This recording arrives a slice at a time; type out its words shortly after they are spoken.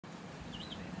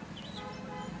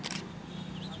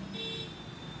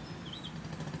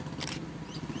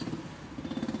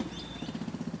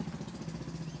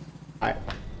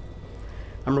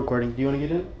I'm recording. Do you want to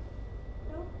get in?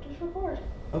 No, just record.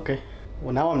 Okay.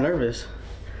 Well, now I'm nervous.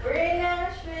 We're in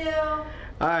Nashville.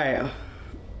 Alright.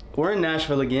 We're in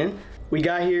Nashville again. We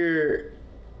actually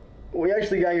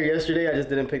got here yesterday. I just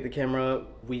didn't pick the camera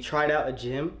up. We tried out a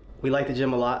gym. We like the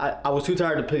gym a lot. I was too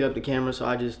tired to pick up the camera, so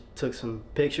I just took some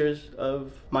pictures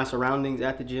of my surroundings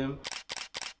at the gym.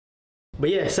 But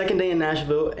yeah, second day in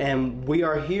Nashville, and we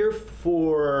are here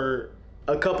for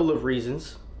a couple of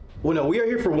reasons. Well, no, we are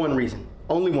here for one reason.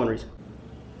 Only one reason.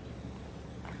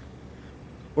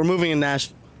 We're moving in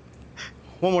Nashville.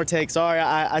 One more take. Sorry,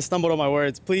 I stumbled on my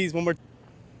words. Please, one more.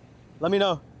 Let me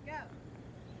know. Go.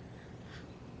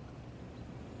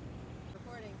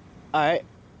 Recording. All right.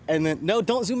 And then, no,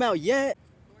 don't zoom out yet.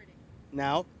 Recording.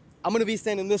 Now, I'm gonna be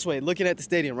standing this way, looking at the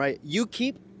stadium, right? You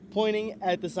keep pointing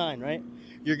at the sign, right?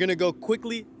 You're gonna go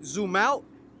quickly, zoom out,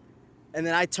 and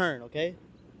then I turn, okay?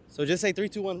 So just say 3,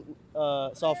 2, 1,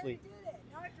 softly.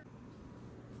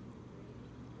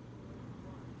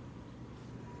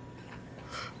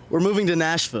 We're moving to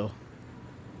Nashville.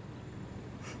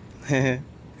 Are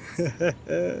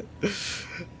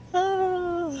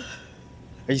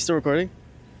you still recording?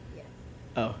 Yes.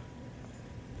 Oh.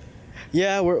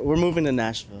 Yeah, we're moving to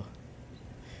Nashville.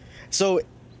 So,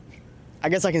 I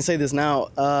guess I can say this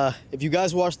now. If you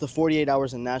guys watched the 48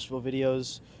 Hours in Nashville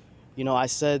videos, you know, I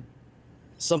said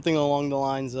something along the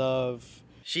lines of,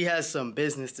 she has some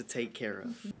business to take care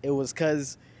of. It was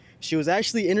because she was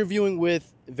actually interviewing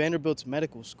with Vanderbilt's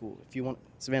medical school. If you want,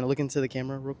 Savannah, look into the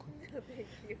camera real quick. Thank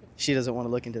you. She doesn't want to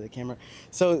look into the camera.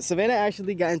 So Savannah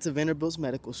actually got into Vanderbilt's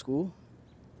medical school,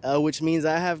 which means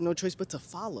I have no choice but to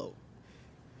follow.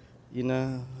 You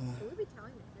know. Should we be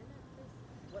telling the internet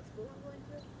what school I'm going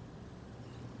to?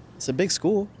 It's a big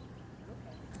school.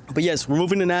 Okay. But yes, we're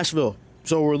moving to Nashville,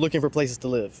 so we're looking for places to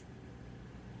live.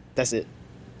 That's it.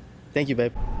 Thank you,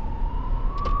 babe.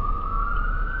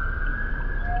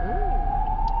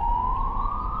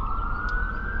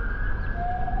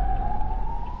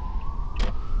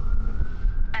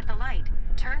 At the light,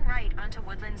 turn right onto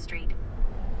Woodland Street.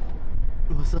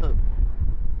 What's up?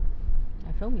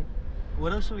 I film you.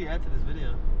 What else should we add to this video?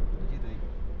 What do you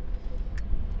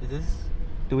think?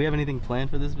 Do we have anything planned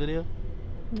for this video?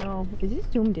 No. Is this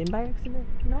zoomed in by accident?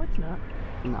 No, it's not.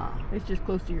 Nah. It's just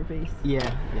close to your face.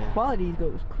 Yeah. Quality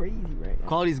goes crazy right now.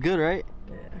 Quality's good, right?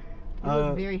 Yeah. It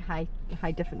goes very high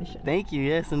definition. Thank you.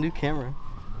 Yeah, it's a new camera.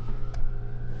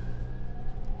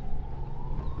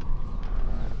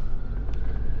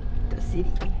 The city.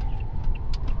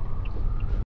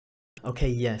 Okay,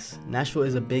 yes, Nashville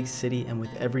is a big city, and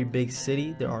with every big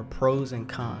city, there are pros and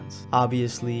cons.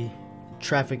 Obviously,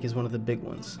 traffic is one of the big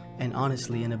ones. And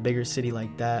honestly, in a bigger city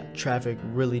like that, traffic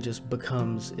really just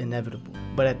becomes inevitable.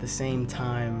 But at the same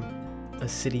time, a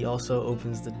city also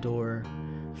opens the door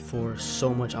for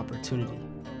so much opportunity,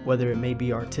 whether it may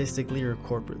be artistically or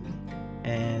corporately.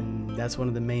 And that's one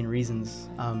of the main reasons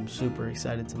I'm super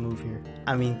excited to move here.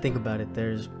 I mean, think about it,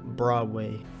 there's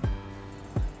Broadway,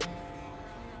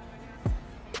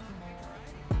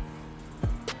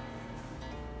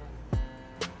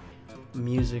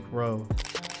 Music Row,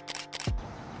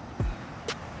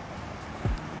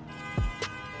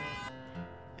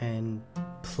 and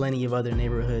plenty of other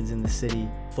neighborhoods in the city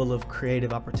full of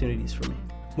creative opportunities for me.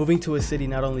 Moving to a city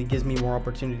not only gives me more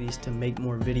opportunities to make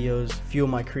more videos, fuel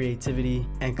my creativity,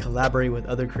 and collaborate with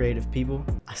other creative people.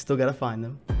 I still gotta find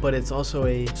them, but it's also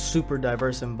a super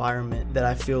diverse environment that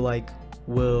I feel like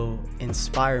will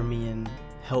inspire me and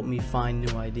help me find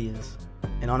new ideas.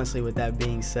 And honestly, with that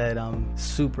being said, I'm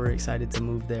super excited to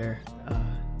move there.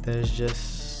 There's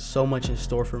just so much in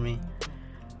store for me.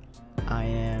 I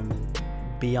am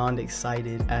beyond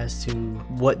excited as to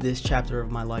what this chapter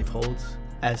of my life holds,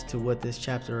 as to what this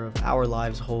chapter of our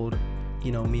lives hold,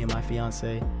 you know, me and my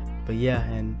fiance. But yeah,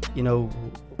 and you know,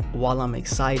 while I'm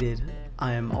excited,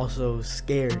 I am also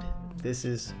scared. This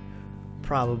is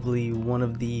probably one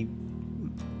of the,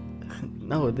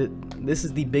 this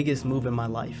is the biggest move in my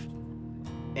life.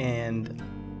 And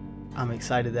I'm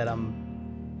excited that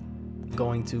I'm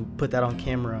going to put that on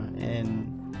camera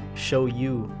and show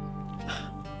you.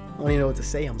 I don't even know what to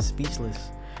say, I'm speechless.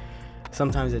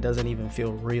 Sometimes it doesn't even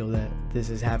feel real that this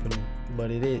is happening, but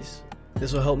it is.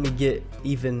 This will help me get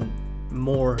even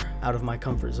more out of my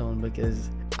comfort zone, because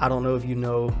I don't know if you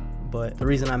know, but the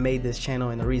reason I made this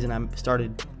channel and the reason I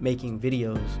started making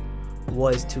videos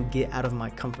was to get out of my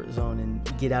comfort zone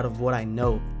and get out of what I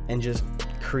know and just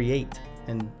create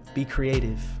and be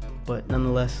creative. But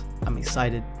nonetheless, I'm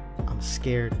excited, I'm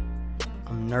scared,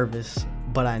 I'm nervous,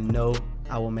 but I know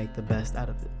I will make the best out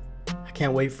of it. I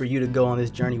can't wait for you to go on this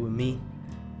journey with me,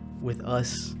 with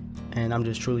us, and I'm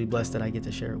just truly blessed that I get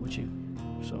to share it with you.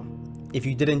 So If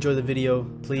you did enjoy the video,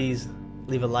 please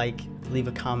leave a like, leave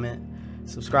a comment,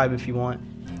 subscribe if you want.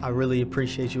 I really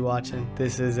appreciate you watching.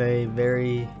 This is a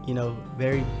very,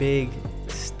 very big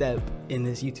step in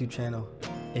this YouTube channel.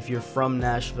 If you're from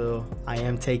Nashville, I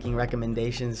am taking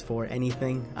recommendations for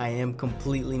anything. I am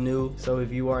completely new, so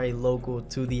if you are a local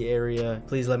to the area,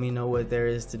 please let me know what there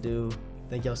is to do.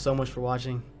 Thank y'all so much for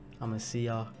watching. I'm gonna see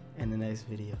y'all in the next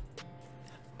video.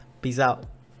 Peace out.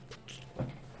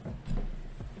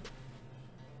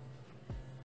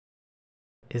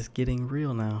 It's getting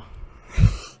real now.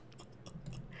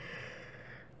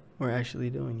 We're actually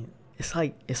doing it.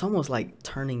 It's almost like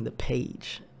turning the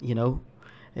page,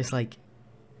 It's like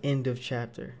end of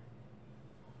chapter.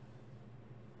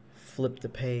 Flip the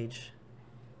page.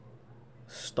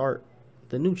 Start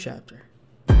the new chapter.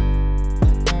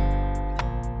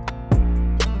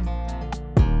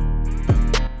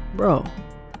 Bro,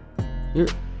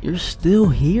 you're still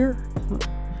here?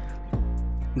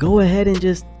 Go ahead and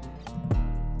just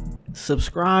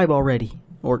subscribe already,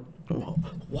 or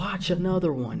watch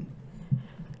another one.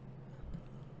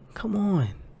 Come on.